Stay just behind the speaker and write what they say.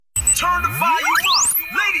Turn the volume up.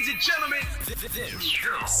 Ladies and gentlemen,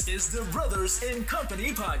 this is the Brothers in Company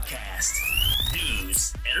podcast.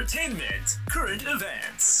 News, entertainment, current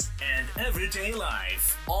events, and everyday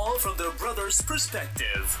life. All from the brothers'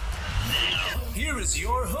 perspective. Now, here is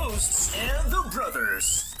your hosts and the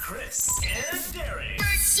brothers, Chris and Derek.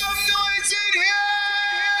 Make some noise in here!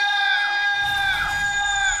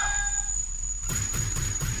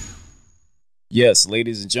 Yes,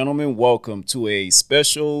 ladies and gentlemen, welcome to a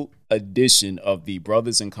special edition of the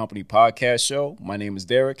Brothers in Company podcast show. My name is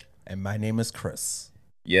Derek. And my name is Chris.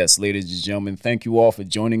 Yes, ladies and gentlemen, thank you all for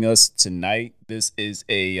joining us tonight. This is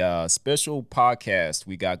a special podcast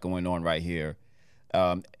we got going on right here.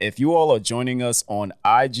 If you all are joining us on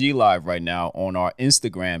IG Live right now on our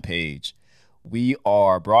Instagram page, we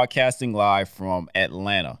are broadcasting live from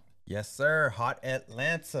Atlanta. Yes, sir. Hot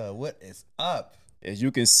Atlanta. What is up? As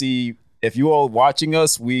you can see, if you all watching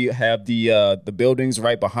us, we have the buildings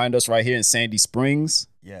right behind us right here in Sandy Springs.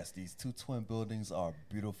 Yes, these two twin buildings are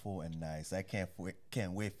beautiful and nice. I can't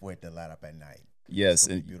wait for it to light up at night. Yes,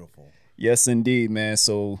 and beautiful. Yes, indeed, man.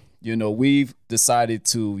 So, we've decided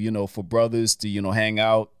to, for brothers to, hang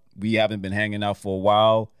out. We haven't been hanging out for a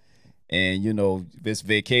while. And, it's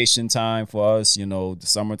vacation time for us, the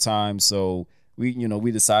summertime. So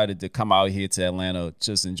we decided to come out here to Atlanta,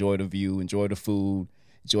 just enjoy the view, enjoy the food,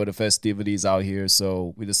 enjoy the festivities out here.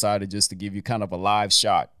 So we decided just to give you kind of a live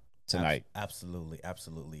shot tonight. Absolutely.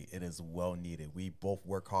 It is well needed. We both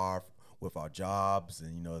work hard with our jobs,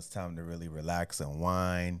 and it's time to really relax and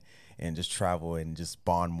wine and just travel and just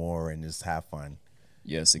bond more and just have fun.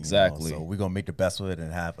 Yes, exactly. So we're gonna make the best of it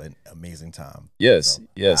and have an amazing time. Yes, so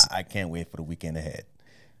yes. I can't wait for the weekend ahead.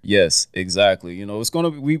 Yes, exactly. It's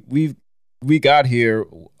gonna be we got here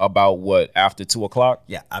about what, after 2:00?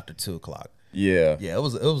 Yeah, after 2:00. Yeah. Yeah, it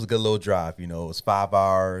was a good little drive. It was 5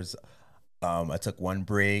 hours. I took one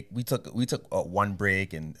break. We took one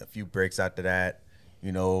break and a few breaks after that.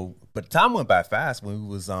 But time went by fast when we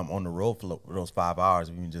was on the road for those 5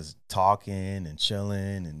 hours. We were just talking and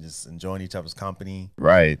chilling and just enjoying each other's company.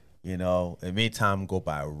 Right. It made time go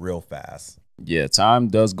by real fast. Yeah, time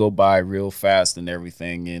does go by real fast and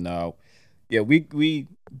everything. And we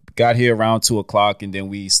got here around 2:00, and then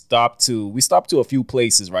we stopped to a few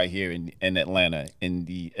places right here in Atlanta, in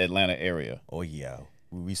the Atlanta area. Oh yeah,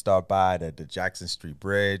 we stopped by the Jackson Street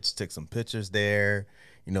Bridge, took some pictures there.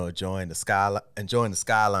 Enjoying the skyline,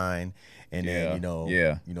 and then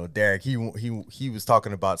Derek he was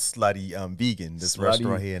talking about Slutty Vegan, this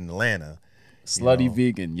restaurant here in Atlanta. Slutty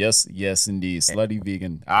Vegan, yes indeed, Slutty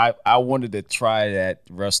Vegan. I wanted to try that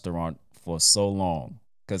restaurant for so long,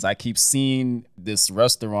 because I keep seeing this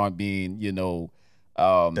restaurant being,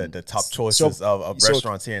 the top choices of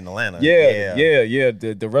restaurants here in Atlanta. Yeah.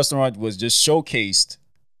 The restaurant was just showcased,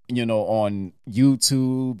 on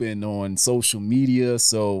YouTube and on social media.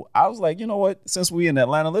 So I was like, you know what? Since we in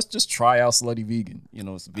Atlanta, let's just try out Slutty Vegan.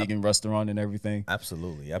 It's a vegan restaurant and everything.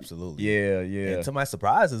 Absolutely. Yeah. And to my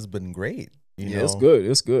surprise, it's been great. It's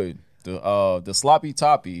good. The sloppy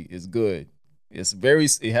toppy is good. It's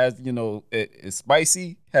it has, it's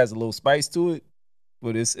spicy, has a little spice to it,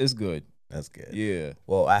 but it's good. That's good. Yeah.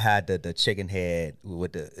 Well, I had the chicken head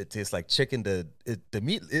with it tastes like chicken. The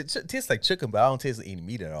meat, tastes like chicken, but I don't taste like eating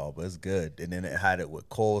meat at all, but it's good. And then it had it with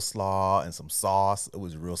coleslaw and some sauce. It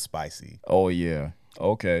was real spicy. Oh, yeah.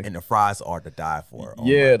 Okay. And the fries are to die for. Oh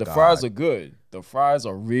yeah, the fries are good. The fries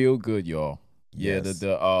are real good, y'all. Yeah, yes.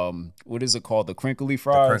 the what is it called? The crinkly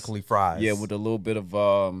fries? The crinkly fries. Yeah, with a little bit of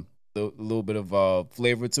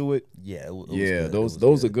flavor to it. Yeah,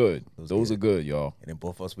 those are good. Those are good, y'all. And then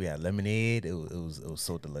both of us, we had lemonade. It was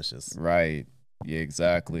so delicious. Right. Yeah,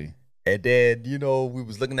 exactly. And then, we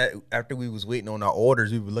was looking after we was waiting on our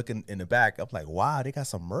orders, we were looking in the back. I'm like, wow, they got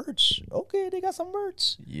some merch. Okay, they got some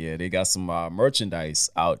merch. Yeah, they got some merchandise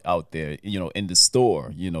out there, in the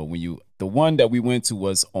store. The one that we went to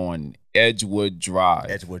was on Edgewood Drive.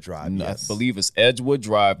 Yes. I believe it's Edgewood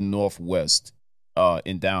Drive Northwest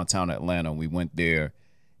in downtown Atlanta. We went there,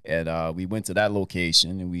 and we went to that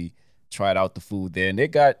location, and we tried out the food there. And they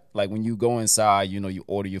got, like, when you go inside, you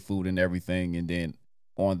order your food and everything, and then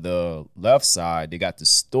on the left side, they got the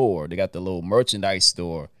store. They got the little merchandise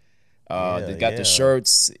store. They got the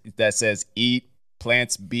shirts that says "Eat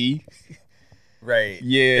Plants Be." Right.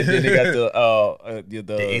 Yeah. Then they got the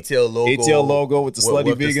ATL logo with the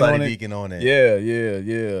Slutty Vegan on it.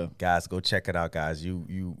 Yeah. Guys, go check it out, guys.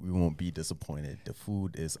 You won't be disappointed. The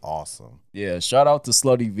food is awesome. Yeah. Shout out to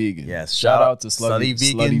Slutty Vegan. Yes. Shout out to Slutty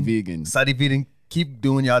Vegan. Slutty Vegan. Keep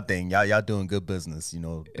doing y'all thing. Y'all doing good business.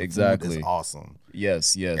 The exactly. food is awesome.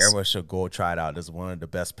 Yes. Everyone should go try it out. This is one of the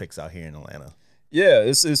best picks out here in Atlanta. Yeah,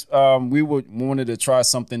 it's we wanted to try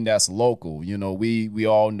something that's local. You know, we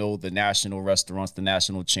all know the national restaurants, the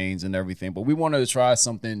national chains and everything, but we wanted to try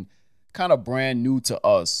something kind of brand new to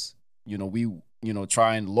us. You know,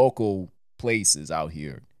 trying local places out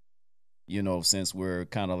here. You know, since we're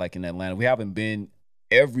kind of like in Atlanta. We haven't been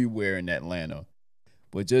everywhere in Atlanta.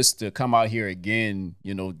 But just to come out here again,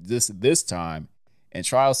 you know, this time and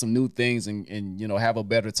try out some new things and you know, have a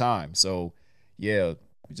better time. So, yeah,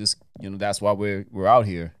 just, you know, that's why we're out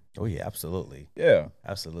here. Oh yeah, absolutely. Yeah.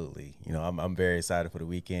 Absolutely. You know, I'm very excited for the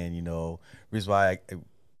weekend. You know, reason why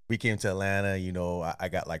we came to Atlanta, you know, I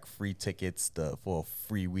got like free tickets for a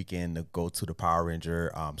free weekend to go to the Power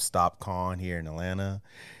Ranger Stop Con here in Atlanta.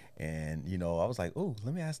 And, you know, I was like, oh,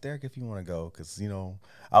 let me ask Derek if you want to go. Because, you know,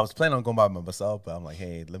 I was planning on going by myself, but I'm like,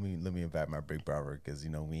 hey, let me invite my big brother because,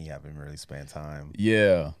 you know, we haven't really spent time.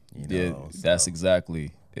 Yeah. You Yeah. know, so. That's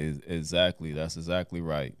exactly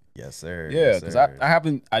right. Yes, sir. Yeah, Yes, because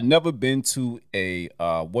sir. I never been to a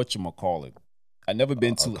whatchamacallit. I never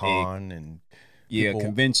been to a con and a people-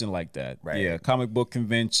 convention like that. Right. Yeah, comic book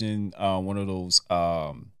convention, one of those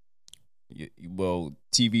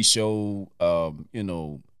TV show, you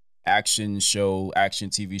know, action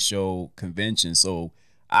TV show convention. So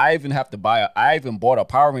I even bought a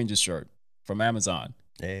Power Ranger shirt from Amazon.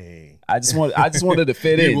 Hey, I just wanted to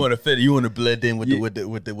fit in. You want to fit. You want to blend in with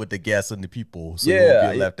the guests and the people, so you Yeah,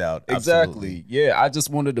 won't get left out. Exactly. Absolutely. Yeah, I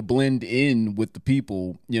just wanted to blend in with the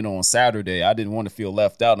people, you know, on Saturday. I didn't want to feel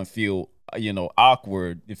left out and feel, you know,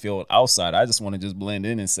 awkward and feel outside. I just want to just blend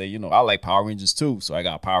in and say, you know, I like Power Rangers too. So I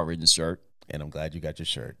got a Power Rangers shirt. And I'm glad you got your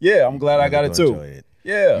shirt. Yeah, I'm glad I got it too. Enjoy it.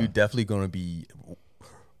 Yeah. You're definitely gonna be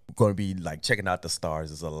like checking out the stars.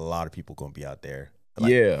 There's a lot of people gonna be out there.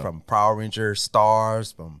 Like, Yeah. From Power Ranger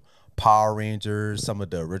stars, from Power Rangers, some of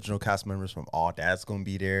the original cast members from All That's gonna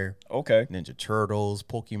be there. Okay. Ninja Turtles,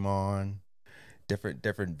 Pokemon,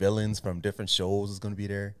 different villains from different shows is gonna be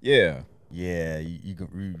there. Yeah. Yeah, you're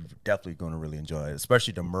definitely gonna really enjoy it,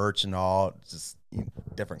 especially the merch and all, just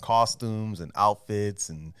different costumes and outfits,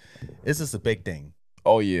 and it's just a big thing.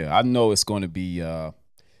 Oh yeah. I know it's going to be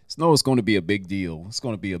it's going to be a big deal. It's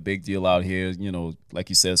going to be a big deal out here. You know, like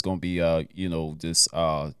you said, it's going to be you know, just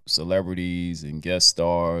celebrities and guest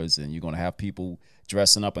stars, and you're going to have people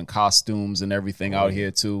dressing up in costumes and everything out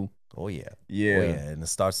here too. Oh yeah. Yeah. Oh yeah. And it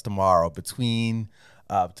starts tomorrow between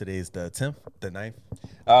today's the 10th, the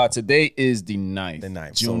 9th. Today is the 9th. The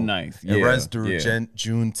 9th. June So 9th. It Yeah. runs through yeah.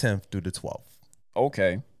 June 10th through the 12th.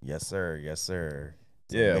 Okay. Yes, sir. Yes, sir.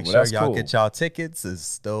 So Yeah, make well, sure that's y'all cool. get y'all tickets. It's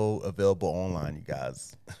still available online, you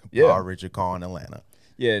guys. Yeah. Power Ranger Con Atlanta.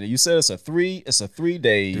 Yeah, you said it's a 3-day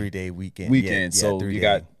 3-day weekend. weekend. Yeah, So 3 you day.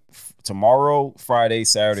 got tomorrow, Friday,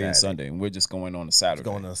 Saturday, and Saturday. Sunday, and we're just going on a Saturday.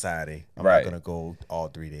 going on Saturday. I'm Right. not gonna go all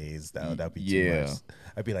 3 days. That'd be too Yeah. much.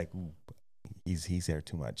 I'd be like, ooh, he's there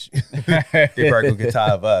too much. They probably gonna get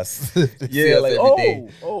tired of us. See Yeah, us like every day.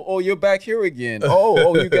 oh, you're back here again.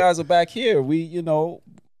 Oh, you guys are back here. We, you know,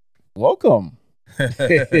 welcome.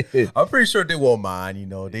 I'm pretty sure they won't mind. You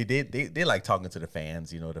know, they like talking to the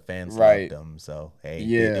fans. You know, the fans Right. love them. So hey,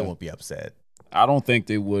 Yeah. they won't be upset. I don't think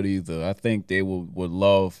they would either. I think they would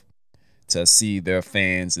love to see their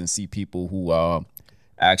fans and see people who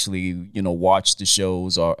actually, you know, watch the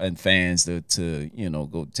shows and fans to you know,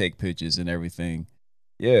 go take pictures and everything.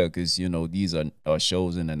 Yeah, because you know, these are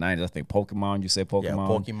shows in the 90s. I think Pokemon. You said Pokemon.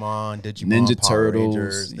 Yeah, Pokemon, Digimon, Ninja Power Turtles.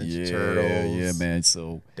 Rangers, Ninja yeah, Turtles. yeah, man.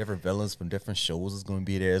 So Different villains from different shows is going to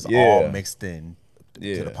be there. It's Yeah. all mixed in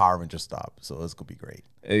Yeah. to the Power Ranger stop. So it's going to be great.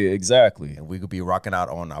 exactly. And we could be rocking out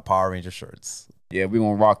on our Power Ranger shirts. Yeah, we're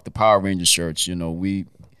gonna rock the Power Ranger shirts. You know,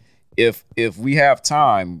 if we have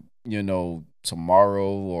time, you know, tomorrow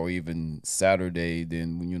or even Saturday,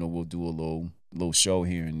 then you know, we'll do a little show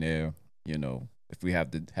here and there. You know, if we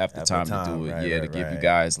have the time to do it, right, yeah, right, to give you right.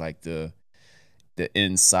 guys like the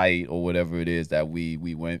insight or whatever it is that we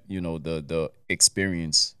went, you know, the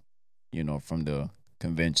experience, you know, from the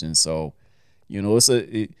convention. So, you know,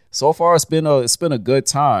 so far it's been a good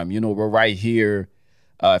time. You know, we're right here.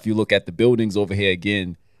 If you look at the buildings over here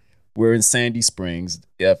again, we're in Sandy Springs.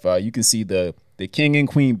 If you can see the King and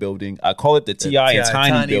Queen building, I call it the T.I. and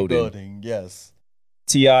Tiny building. Yes.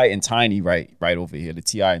 T.I. and Tiny right over here. The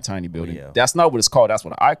T.I. and Tiny building. yeah. That's not what it's called. That's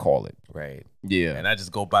what I call it. Right. Yeah. And I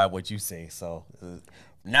just go by what you say. So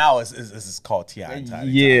now it's called T.I. and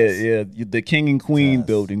Tiny yeah, Times. yeah. The King and Queen Yes.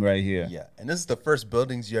 building right here. Yeah. And this is the first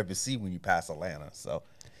buildings you ever see when you pass Atlanta. So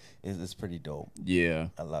it's pretty dope. Yeah.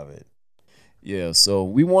 I love it. Yeah, so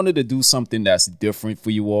we wanted to do something that's different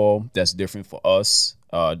for you all, that's different for us,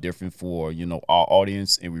 different for, you know, our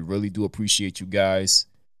audience, and we really do appreciate you guys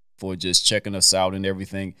for just checking us out and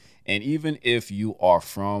everything. And even if you are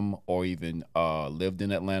from or even lived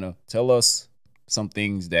in Atlanta, tell us some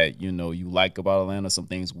things that you like about Atlanta, some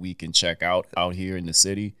things we can check out here in the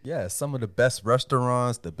city. Yeah, some of the best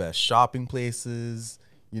restaurants, the best shopping places,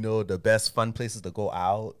 the best fun places to go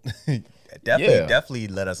out. Definitely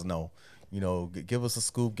let us know. Give us a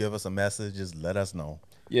scoop, give us a message, just let us know.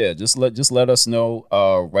 Yeah, just let us know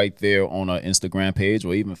right there on our Instagram page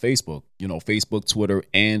or even Facebook. Facebook, Twitter,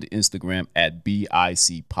 and Instagram at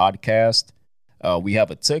BIC Podcast. We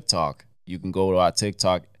have a TikTok. You can go to our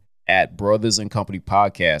TikTok at Brothers and Company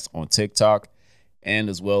Podcast on TikTok, and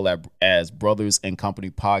as well as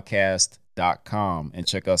brothersandcompanypodcast.com, and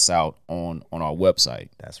check us out on our website.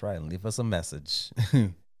 That's right. Leave us a message.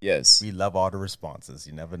 Yes. We love all the responses.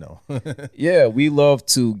 You never know. Yeah, we love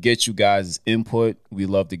to get you guys' input. We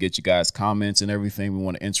love to get you guys' comments and everything. We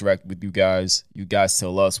want to interact with you guys. You guys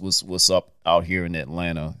tell us what's up out here in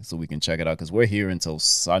Atlanta so we can check it out, because we're here until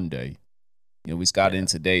Sunday. We got in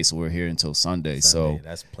today, so we're here until Sunday. So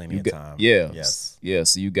that's plenty of time. Yeah. Yes. Yeah.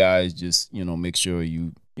 So you guys just make sure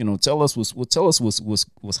you tell us what's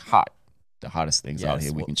hot, the hottest things out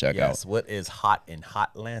here we can check out. What is hot in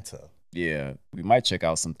Hotlanta? Yeah, we might check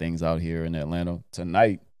out some things out here in Atlanta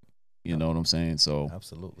tonight. You know what I'm saying? So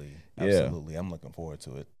absolutely. I'm looking forward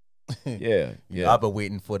to it. Yeah. I've been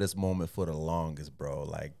waiting for this moment for the longest, bro.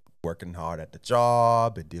 Like working hard at the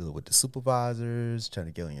job and dealing with the supervisors, trying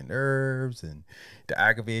to get on your nerves and the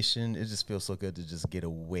aggravation. It just feels so good to just get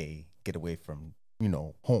away from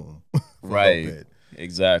home. Right.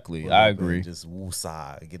 Exactly. I agree. Just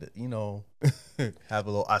woosah, get it. Have a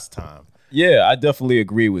little us time. Yeah, I definitely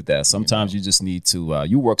agree with that. Sometimes you just need to.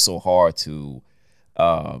 You work so hard to,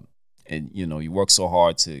 you work so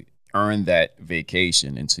hard to earn that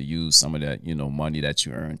vacation and to use some of that, money that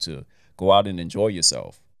you earn to go out and enjoy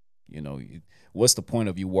yourself. What's the point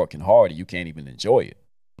of you working hard and you can't even enjoy it?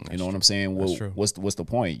 You know what I'm saying? Well, what's the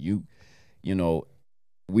point?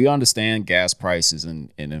 We understand gas prices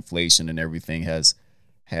and inflation and everything has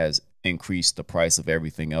increased the price of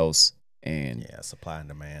everything else. And supply and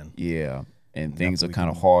demand. Yeah, and things are kind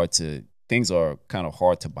of hard to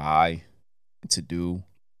buy, to do,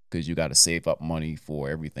 because you got to save up money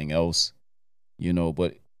for everything else.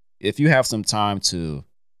 But if you have some time to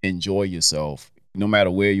enjoy yourself, no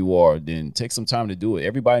matter where you are, then take some time to do it.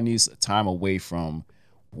 Everybody needs time away from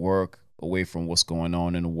work, away from what's going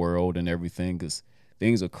on in the world and everything, because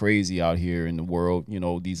things are crazy out here in the world.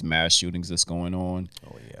 These mass shootings that's going on.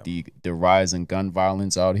 Oh yeah. The rise in gun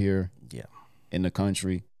violence out here. Yeah. In the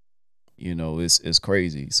country, it's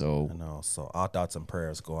crazy. So I know. So our thoughts and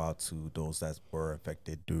prayers go out to those that were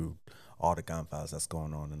affected due all the gun violence that's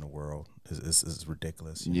going on in the world. It's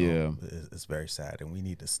ridiculous. It's very sad, and we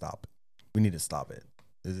need to stop it.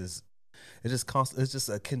 It's just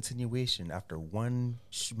a continuation after one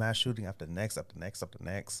mass shooting after the next after the next after the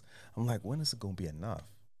next. I'm like, when is it gonna be enough?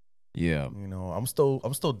 Yeah. I'm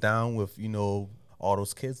still down with all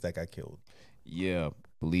those kids that got killed. Yeah.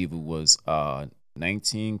 Believe it was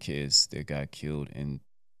 19 kids that got killed and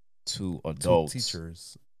 2 adults. 2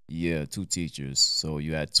 teachers. Yeah, 2 teachers. So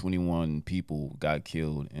you had 21 people got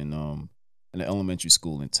killed in an elementary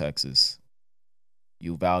school in Texas.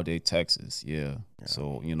 Uvalde, Texas. Yeah.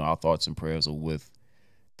 So, our thoughts and prayers are with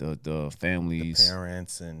the families, the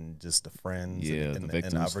parents, and just the friends, the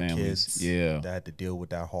victims' and other families. kids that had to deal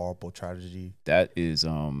with that horrible tragedy. That is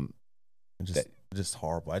just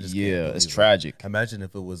horrible. I just it's tragic. Imagine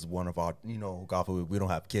if it was one of our, God forbid, we don't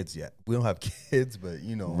have kids yet. We don't have kids, but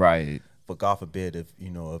right. But God forbid if if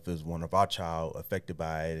it was one of our child affected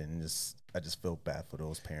by it, and I just feel bad for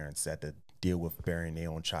those parents that had to deal with burying their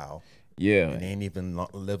own child. Yeah, and they ain't even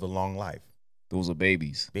live a long life. Those are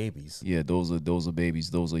babies. Babies. Yeah, those are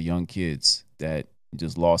babies. Those are young kids that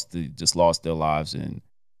just lost their lives and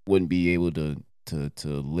wouldn't be able to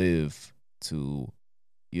live to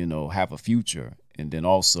have a future. And then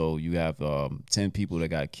also you have 10 people that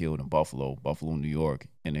got killed in Buffalo, New York,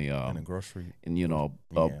 in a grocery,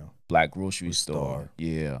 black grocery store.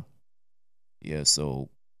 Yeah. So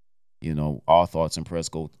our thoughts and prayers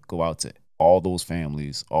go out to all those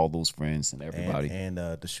families, all those friends, and everybody. And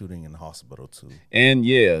the shooting in the hospital too. And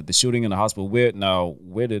the shooting in the hospital. Where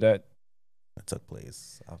did that took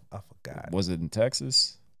place? I forgot. Was it in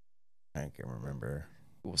Texas? I can't remember.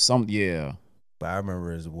 But I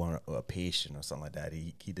remember it was a patient or something like that.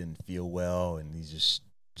 He didn't feel well, and he just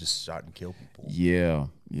shot and killed people. Yeah.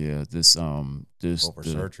 This over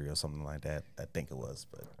surgery or something like that. I think it was,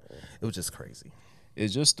 but it was just crazy.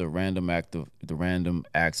 It's just the random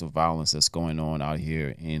acts of violence that's going on out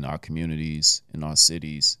here in our communities, in our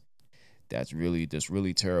cities. That's really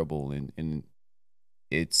terrible, and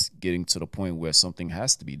it's getting to the point where something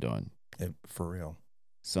has to be done. For real.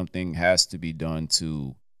 Something has to be done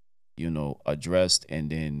to, address and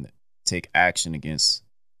then take action against,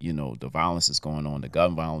 the violence that's going on, the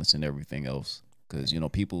gun violence and everything else. Because,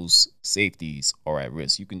 people's safeties are at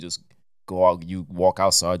risk. You can just go out, you walk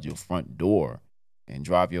outside your front door and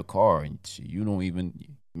drive your car, and you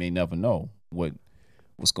may never know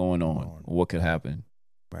what's going on or what could happen.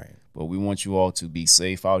 Right. But we want you all to be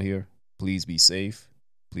safe out here. Please be safe.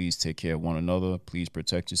 Please take care of one another. Please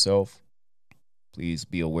protect yourself. Please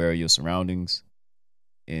be aware of your surroundings.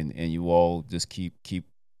 And you all just keep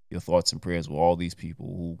your thoughts and prayers with all these people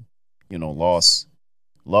who, lost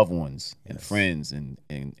loved ones and friends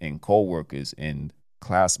and co-workers and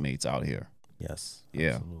classmates out here. Yes.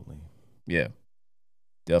 Yeah. Absolutely. Yeah.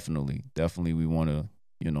 Definitely we want to,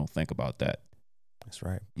 think about that. That's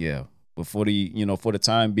right. Yeah. But for the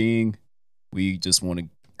time being, we just want to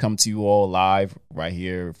come to you all live right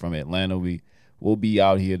here from Atlanta. We'll be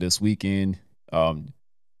out here this weekend.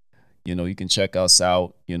 You can check us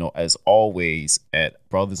out, as always at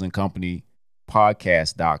Brothers and Company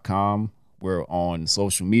Podcast.com. We're on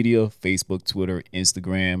social media, Facebook, Twitter,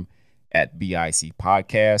 Instagram at BIC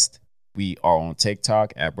Podcast. We are on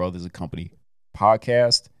TikTok at Brothers and Company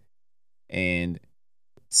Podcast. And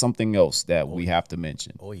something else that we have to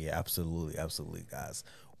mention. Oh yeah, absolutely, guys.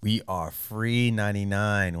 We are free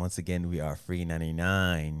 99. Once again, we are free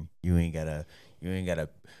 99. You ain't gotta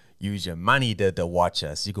use your money to watch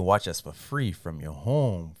us. You can watch us for free from your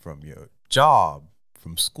home, from your job,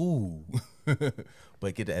 from school.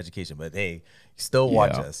 But get the education. But hey, still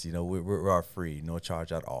watch us. We are free, no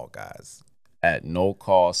charge at all, guys. At no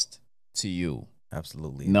cost to you.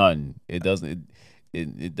 Absolutely none. It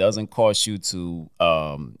doesn't cost you to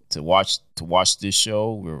watch this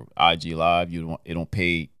show. We're IG Live. You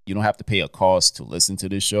don't have to pay a cost to listen to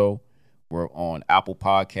this show. We're on Apple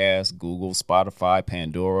Podcasts, Google, Spotify,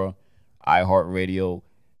 Pandora, iHeartRadio,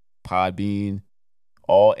 Podbean,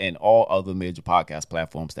 all other major podcast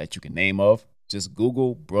platforms that you can name of. Just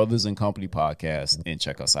Google Brothers and Company Podcast and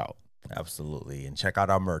check us out. Absolutely. And check out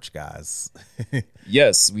our merch, guys.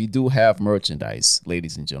 Yes, we do have merchandise,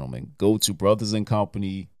 ladies and gentlemen. Go to Brothers and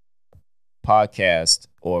Company Podcast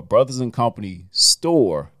or Brothers and Company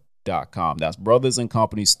Store.com. That's Brothers and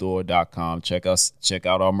Company Store.com. Check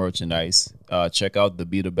out our merchandise. Check out the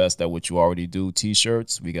Be the Best at What You Already Do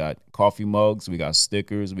t-shirts. We got coffee mugs. We got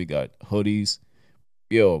stickers. We got hoodies.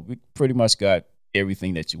 We pretty much got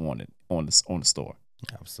everything that you wanted on the store.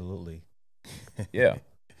 Absolutely. Yeah.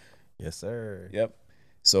 Yes, sir. Yep.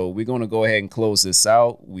 So we're going to go ahead and close this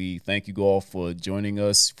out. We thank you all for joining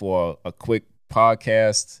us for a quick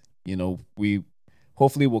podcast. We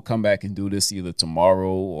hopefully we'll come back and do this either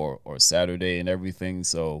tomorrow or Saturday and everything.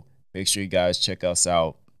 So make sure you guys check us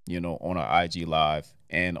out, on our IG Live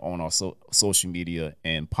and on our social media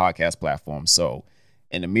and podcast platforms. So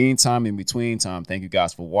in the meantime, in between time, thank you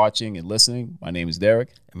guys for watching and listening. My name is Derek.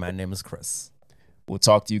 And my name is Chris. We'll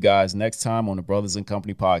talk to you guys next time on the Brothers and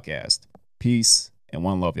Company Podcast. Peace and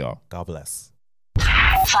one love, y'all. God bless.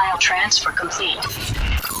 File transfer complete.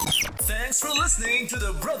 Thanks for listening to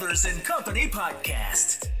the Brothers and Company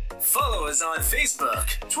Podcast. Follow us on Facebook,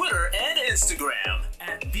 Twitter, and Instagram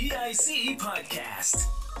at BICE Podcast.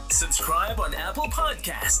 Subscribe on Apple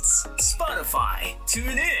Podcasts, Spotify,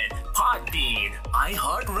 TuneIn, Podbean,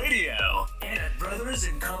 iHeartRadio, and at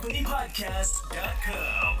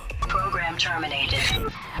brothersandcompanypodcast.com. Program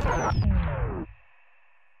terminated.